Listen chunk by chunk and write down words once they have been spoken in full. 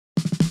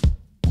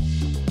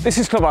This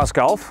is Clubhouse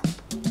Golf.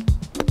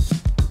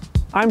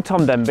 I'm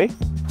Tom Denby.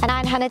 And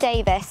I'm Hannah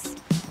Davis.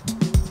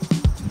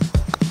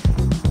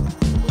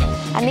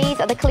 And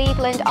these are the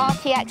Cleveland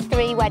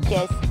RTX3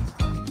 Wedges.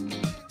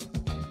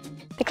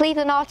 The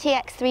Cleveland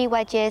RTX3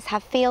 Wedges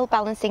have field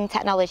balancing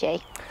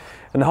technology.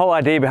 And the whole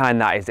idea behind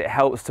that is it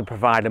helps to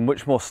provide a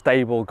much more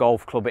stable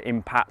golf club at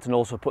impact and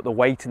also put the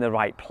weight in the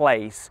right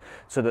place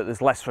so that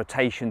there's less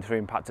rotation through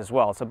impact as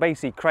well. So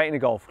basically creating a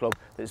golf club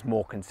that's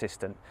more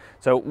consistent.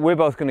 So we're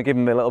both going to give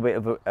them a little bit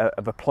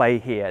of a play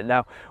here.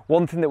 Now,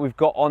 one thing that we've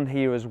got on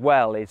here as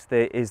well is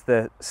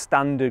the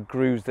standard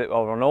grooves that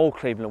are on all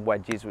Cleveland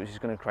wedges, which is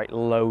going to create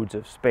loads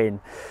of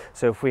spin.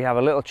 So if we have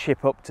a little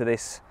chip up to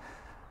this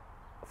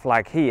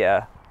flag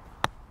here,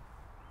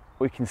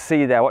 we can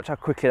see there, watch how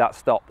quickly that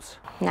stops.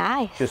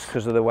 Nice. Just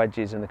because of the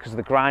wedges and because of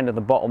the grind on the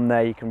bottom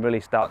there, you can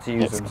really start to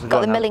use them. It's got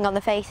the milling on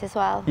the face as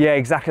well. Yeah,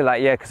 exactly that,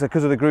 yeah,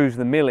 because of the grooves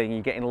and the milling,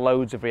 you're getting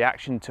loads of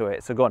reaction to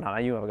it. So go on,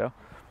 Hannah, you have a go.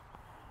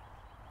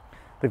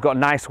 They've got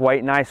nice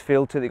weight, nice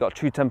feel to it. They've got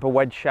true temper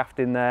wedge shaft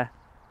in there.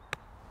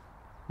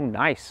 Oh,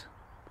 nice.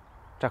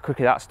 Watch how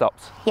quickly that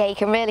stops. Yeah, you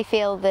can really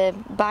feel the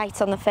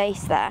bite on the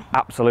face there.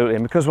 Absolutely,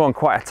 and because we're on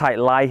quite a tight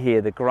lie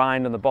here, the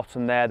grind on the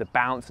bottom there, the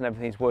bounce and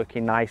everything's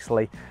working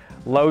nicely.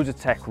 Loads of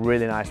tech,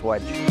 really nice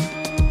wedge.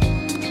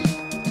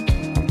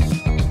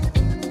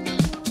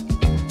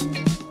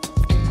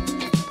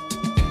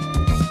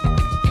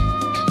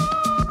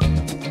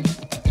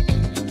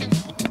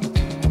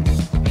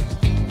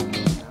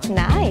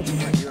 Nice.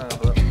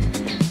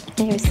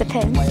 Here's the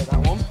pin. Play that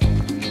one.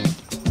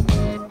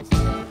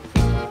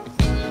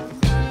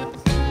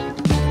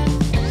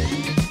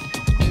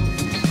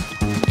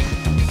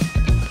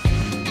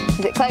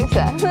 Is it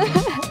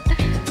closer?